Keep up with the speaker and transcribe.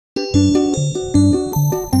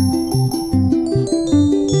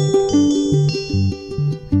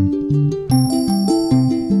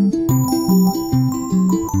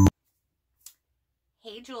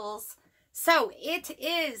It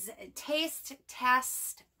is Taste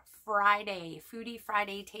Test Friday, Foodie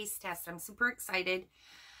Friday Taste Test. I'm super excited.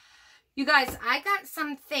 You guys, I got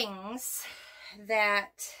some things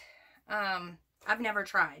that I've never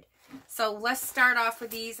tried. So let's start off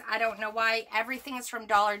with these. I don't know why. Everything is from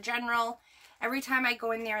Dollar General. Every time I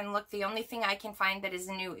go in there and look, the only thing I can find that is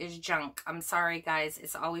new is junk. I'm sorry, guys.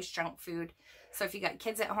 It's always junk food. So if you got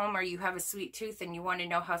kids at home or you have a sweet tooth and you want to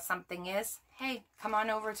know how something is, hey, come on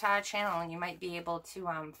over to our channel and you might be able to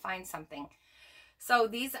find something. So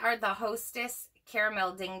these are the Hostess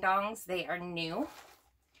Caramel Ding Dongs. They are new.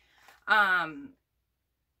 5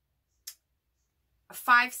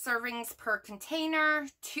 servings per container.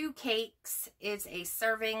 2 cakes is a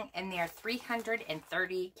serving, and they're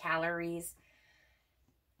 330 calories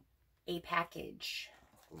a package.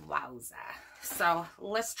 Wowza. So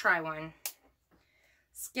let's try one.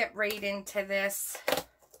 Let's get right into this.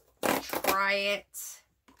 Try it.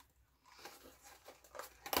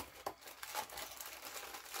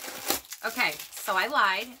 Okay, so I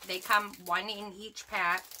lied. They come 1 in each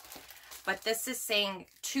pack. But this is saying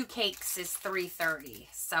 2 cakes is 330.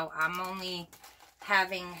 So I'm only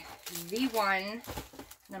having the one.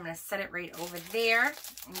 And I'm going to set it right over there.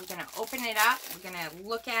 And we're going to open it up. We're going to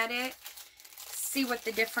look at it. See what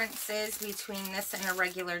the difference is between this and a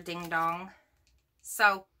regular ding dong.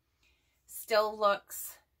 So, still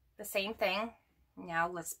looks the same thing. Now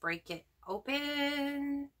let's break it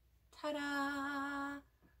open. Ta-da!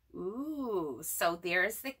 Ooh, so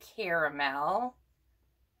there's the caramel.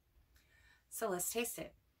 So let's taste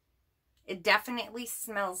it. It definitely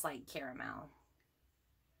smells like caramel.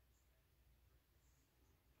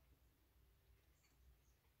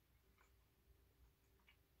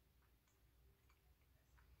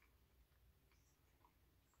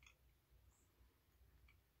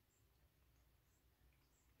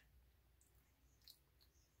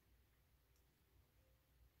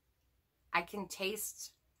 I can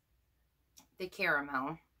taste the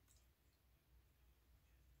caramel.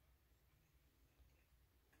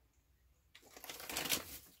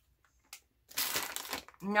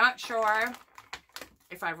 Not sure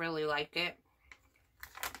if I really like it.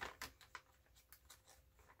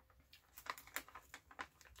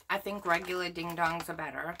 I think regular ding dongs are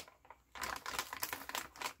better.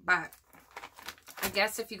 But I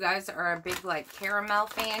guess if you guys are a big like caramel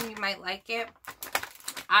fan, you might like it.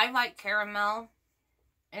 I like caramel,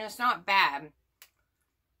 and it's not bad,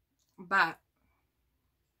 but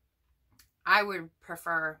I would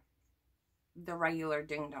prefer the regular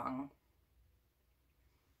ding dong.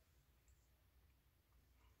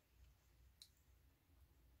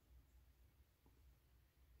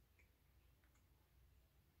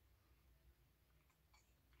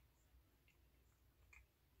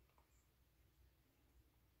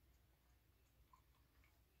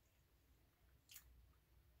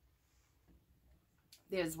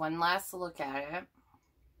 There's one last look at it.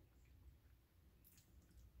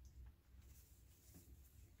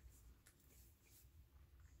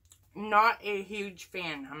 Not a huge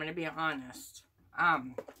fan, I'm going to be honest.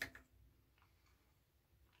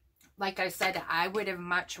 Like I said, I would have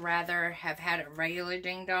much rather have had a regular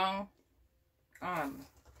ding dong.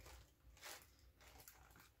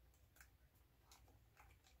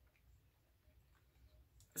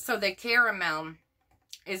 So the caramel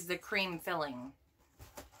is the cream filling,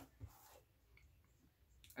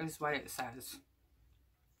 is what it says.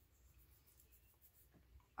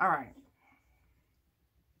 All right.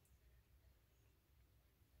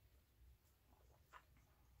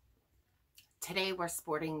 Today we're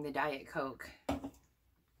sporting the Diet Coke.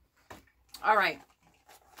 All right.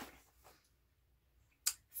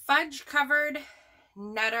 Fudge covered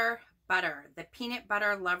Nutter Butter, the peanut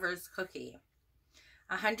butter lovers cookie.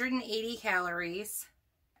 180 calories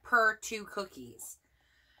per 2 cookies.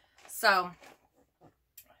 So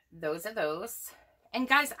those are those. And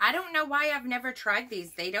guys, I don't know why I've never tried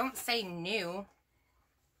these. They don't say new.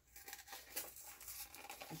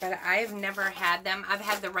 But I've never had them. I've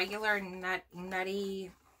had the regular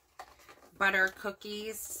nutty butter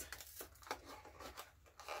cookies.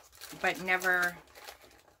 But never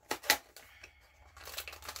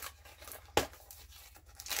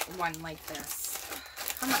one like this.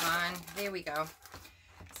 Come on. There we go.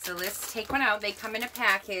 So let's take one out. They come in a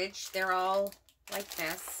package. They're all like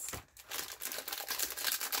this.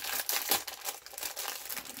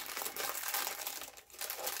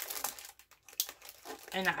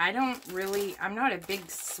 And I don't really, I'm not a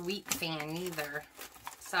big sweet fan either.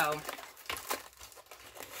 So,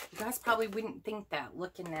 you guys probably wouldn't think that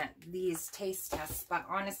looking at these taste tests. But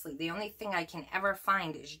honestly, the only thing I can ever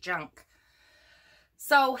find is junk.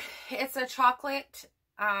 So, it's a chocolate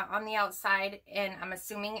on the outside, and I'm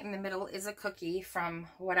assuming in the middle is a cookie from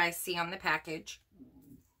what I see on the package.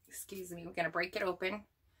 Excuse me, we're going to break it open.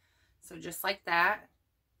 So just like that.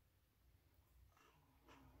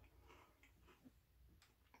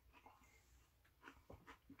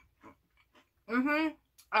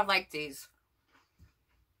 I like these.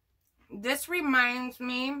 This reminds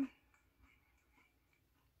me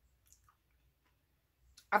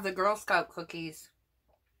of the Girl Scout cookies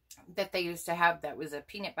that they used to have that was a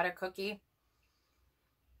peanut butter cookie.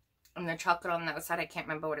 And the chocolate on the outside, I can't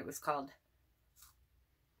remember what it was called.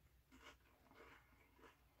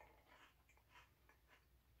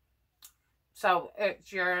 So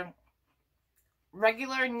it's your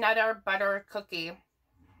regular Nutter butter cookie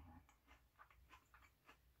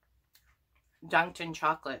dunked in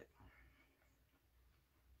chocolate.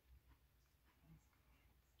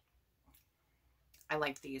 I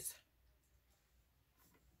like these.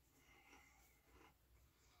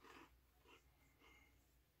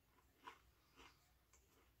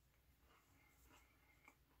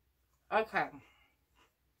 Okay.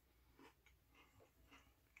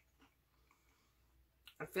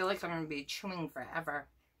 I feel like I'm going to be chewing forever.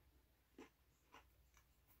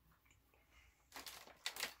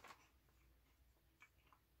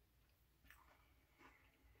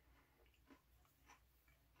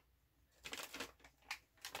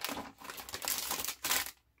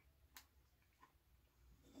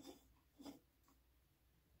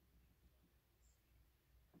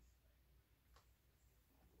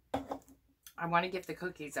 I want to get the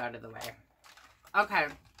cookies out of the way. Okay.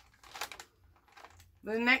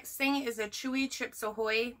 The next thing is a Chewy Chips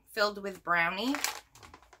Ahoy filled with brownie.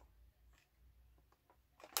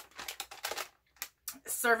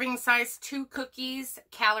 Serving size 2 cookies,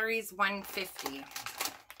 calories 150.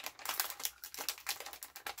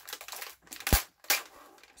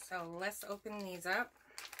 So let's open these up.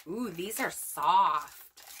 Ooh, these are soft.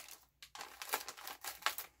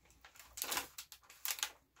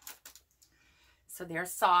 So they're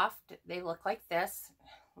soft. They look like this,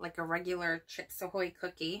 like a regular Chips Ahoy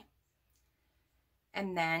cookie.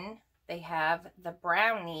 And then they have the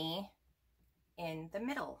brownie in the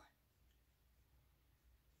middle.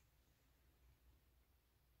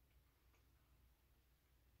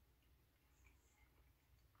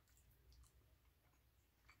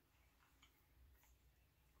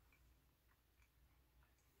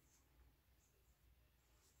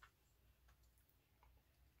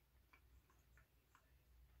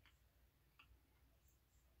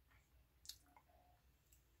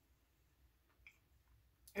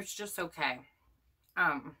 It's just okay.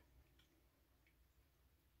 I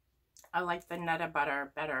like the Nutter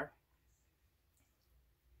butter better.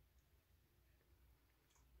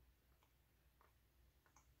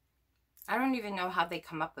 I don't even know how they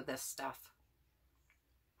come up with this stuff.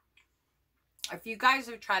 If you guys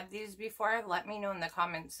have tried these before, let me know in the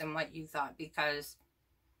comments and what you thought, because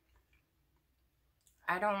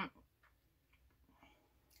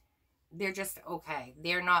they're just okay.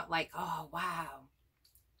 They're not like, oh, wow.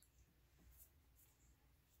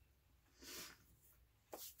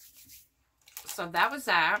 So that was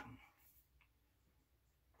that.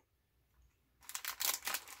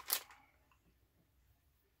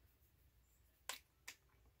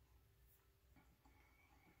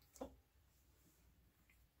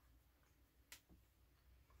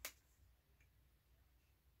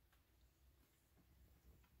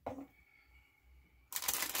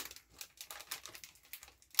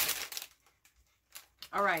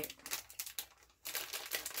 All right.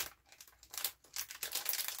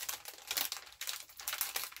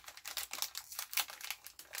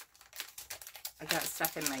 I got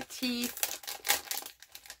stuff in my teeth.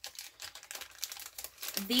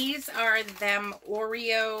 These are them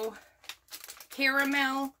Oreo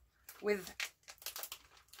caramel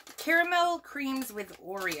creams with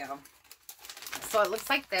Oreo. So it looks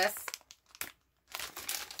like this.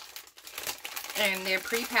 And they're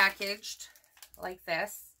pre-packaged like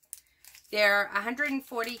this. They're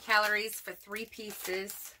 140 calories for 3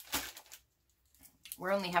 pieces.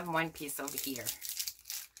 We're only having 1 piece over here.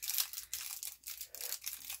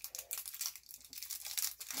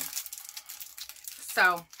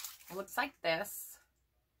 So, it looks like this.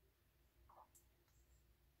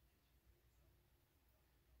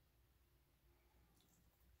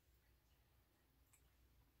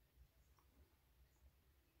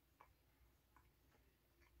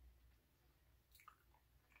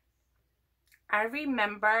 I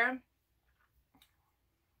remember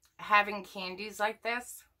having candies like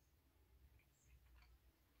this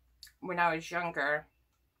when I was younger,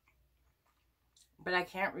 but I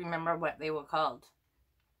can't remember what they were called.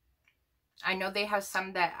 I know they have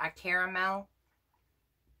some that are caramel.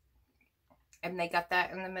 And they got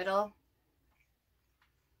that in the middle.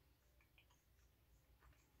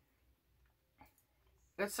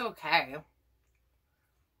 It's okay.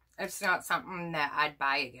 It's not something that I'd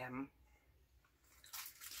buy again.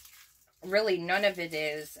 Really, none of it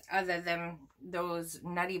is, other than those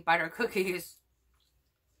nutty butter cookies.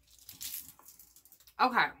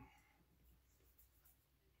 Okay.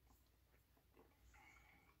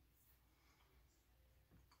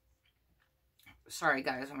 Sorry,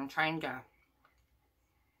 guys. I'm trying to...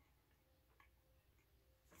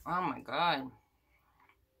 Oh, my God.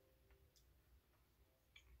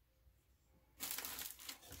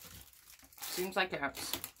 Seems like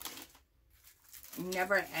it's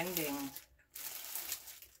never ending.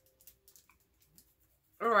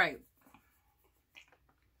 All right.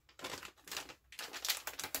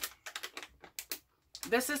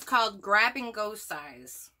 This is called Grab and Go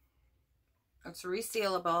size. It's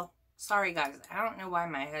resealable. Sorry, guys. I don't know why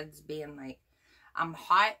my head's being like... I'm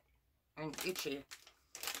hot and itchy.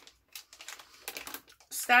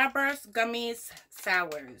 Starburst Gummies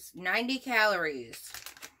Sours. 90 calories.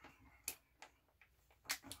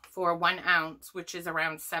 For 1 ounce, which is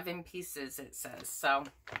around 7 pieces, it says. So,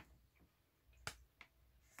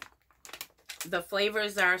 the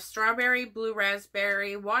flavors are strawberry, blue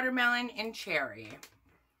raspberry, watermelon, and cherry.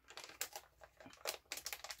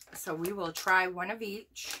 So, we will try one of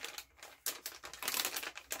each.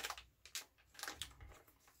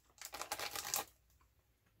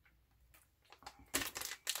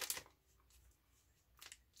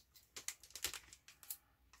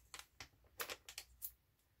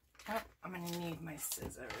 I'm going to need my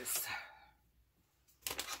scissors.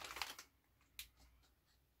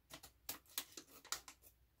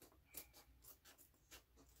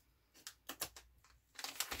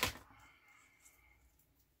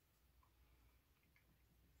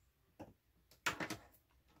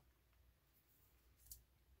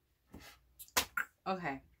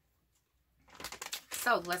 Okay.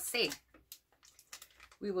 So, let's see.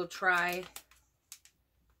 We will try...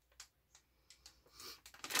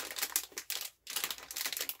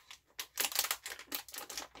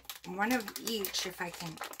 one of each, if I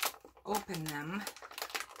can open them.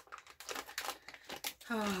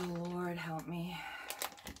 Oh, Lord, help me.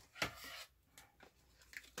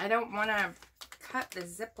 I don't want to cut the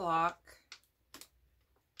Ziploc.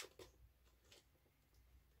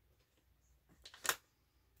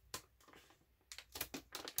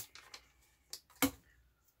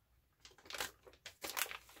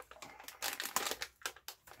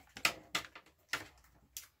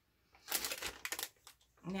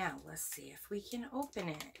 Now, let's see if we can open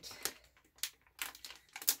it.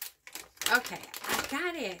 Okay, I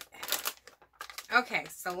got it. Okay,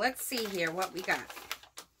 so let's see here what we got.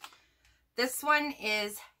 This one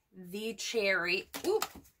is the cherry. Oop,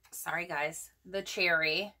 sorry guys. The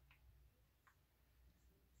cherry.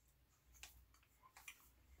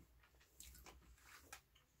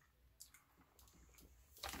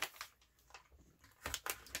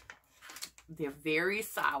 They're very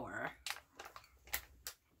sour.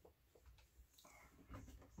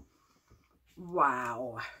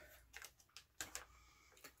 Wow.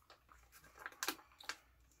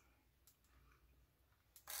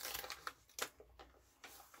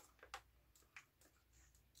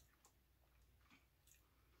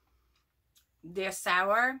 They're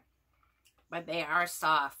sour, but they are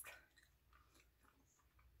soft.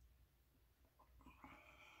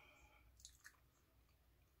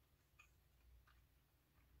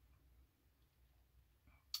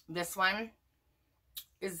 This one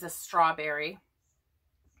is the strawberry.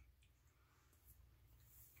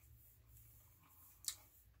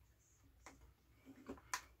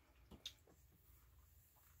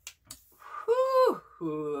 Whew.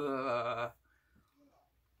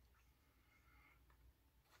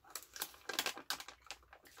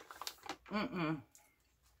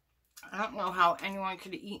 I don't know how anyone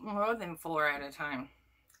could eat more than 4 at a time.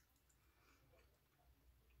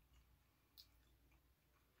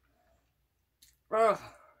 Ugh.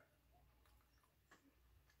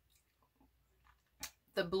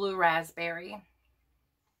 The blue raspberry.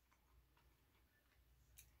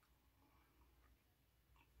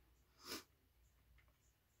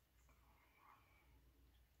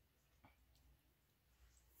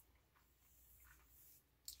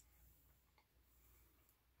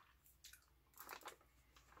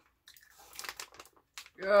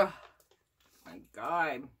 Ugh. My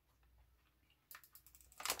God.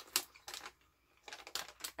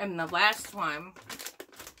 And the last one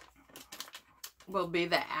will be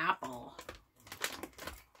the apple.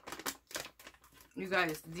 You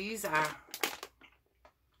guys, these are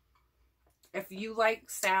If you like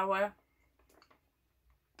sour,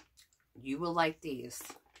 you will like these.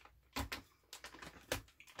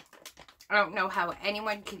 I don't know how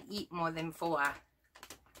anyone can eat more than 4.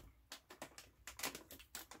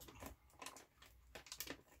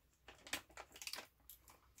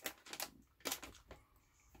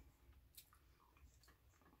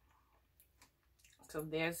 So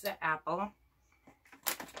there's the apple.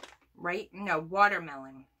 Right? No,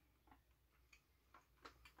 watermelon.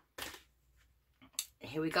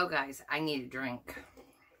 Here we go, guys. I need a drink.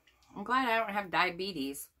 I'm glad I don't have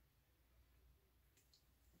diabetes.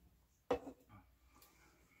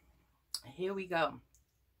 Here we go.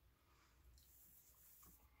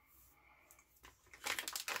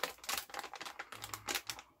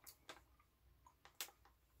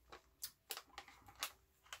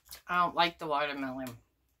 I don't like the watermelon.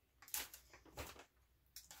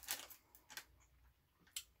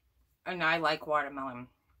 And I like watermelon.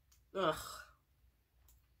 Ugh.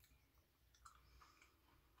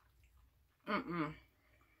 Mm-mm.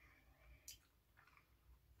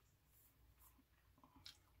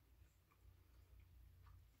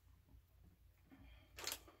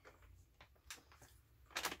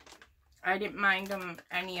 I didn't mind them,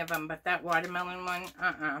 any of them, but that watermelon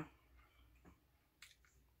one,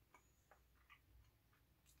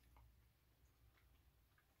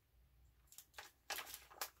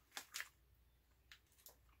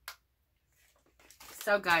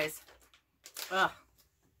 So, guys, ugh.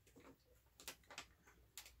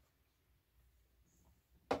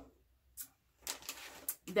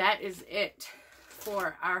 That is it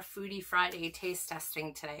for our Foodie Friday taste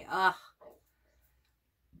testing today. Ugh.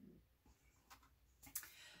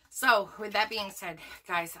 So, with that being said,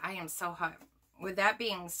 guys, I am so hot. With that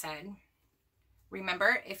being said,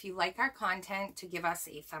 remember, if you like our content, to give us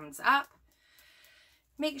a thumbs up.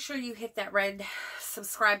 Make sure you hit that red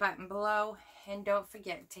subscribe button below. And don't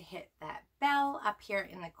forget to hit that bell up here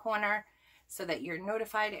in the corner so that you're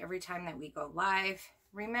notified every time that we go live.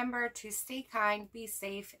 Remember to stay kind, be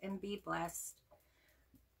safe, and be blessed.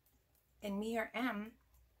 And me or M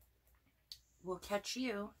will catch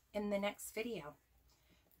you in the next video.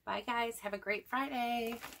 Bye, guys. Have a great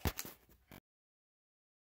Friday.